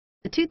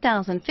The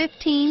 2015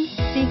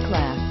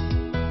 C-Class.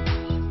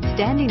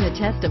 Standing the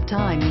test of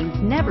time means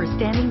never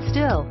standing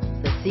still.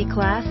 The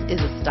C-Class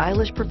is a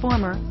stylish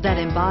performer that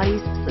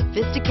embodies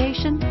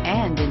sophistication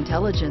and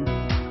intelligence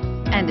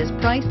and is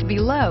priced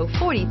below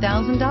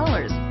 $40,000.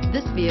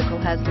 This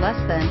vehicle has less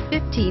than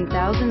 15,000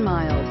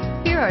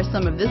 miles. Here are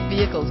some of this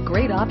vehicle's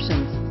great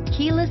options: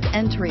 keyless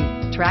entry,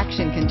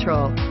 traction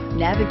control,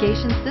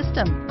 navigation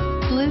system,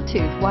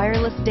 Bluetooth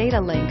wireless data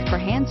link for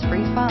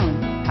hands-free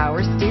phone,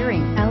 power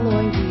steering,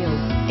 alloy wheels,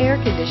 air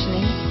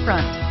conditioning,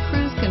 front,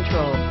 cruise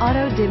control,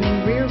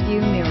 auto-dimming rear view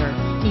mirror,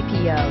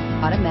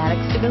 PPO, automatic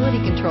stability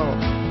control.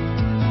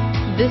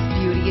 This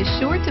beauty is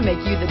sure to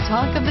make you the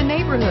talk of the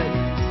neighborhood,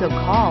 so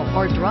call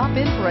or drop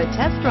in for a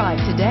test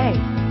drive today.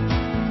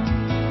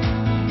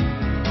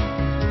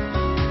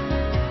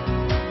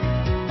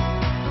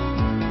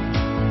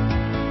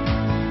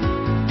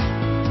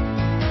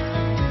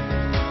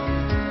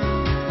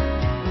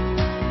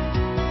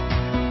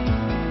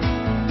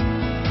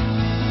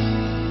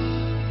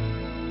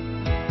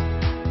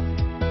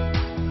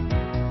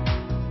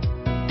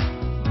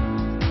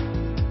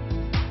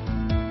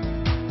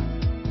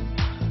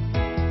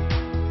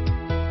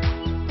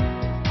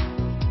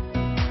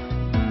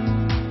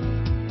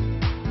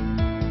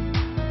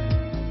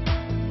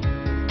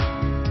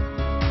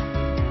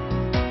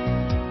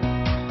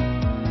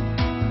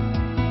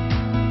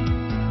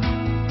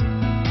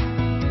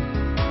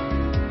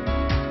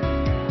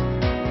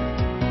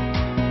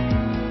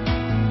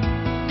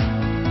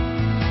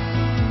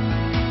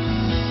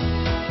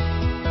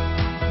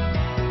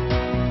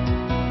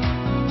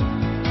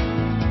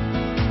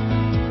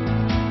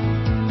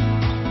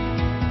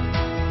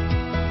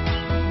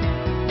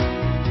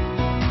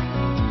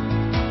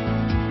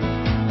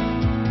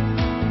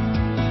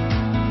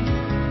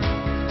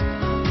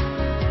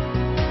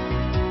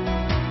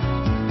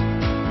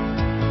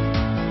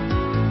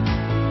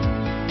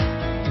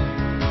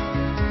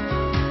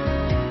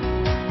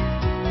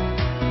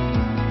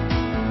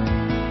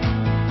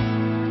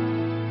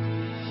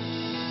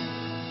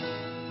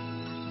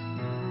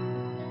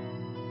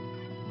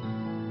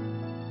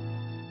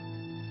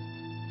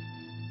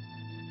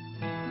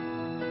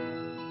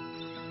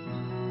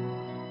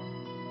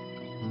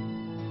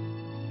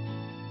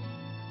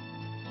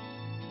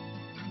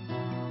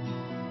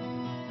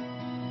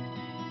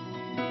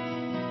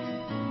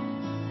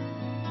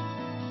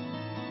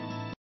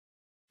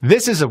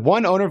 This is a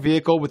one-owner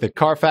vehicle with a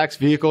Carfax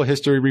Vehicle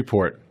History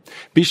Report.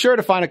 Be sure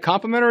to find a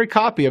complimentary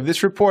copy of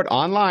this report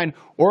online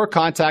or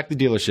contact the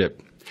dealership.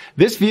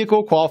 This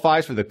vehicle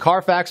qualifies for the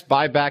Carfax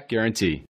Buyback Guarantee.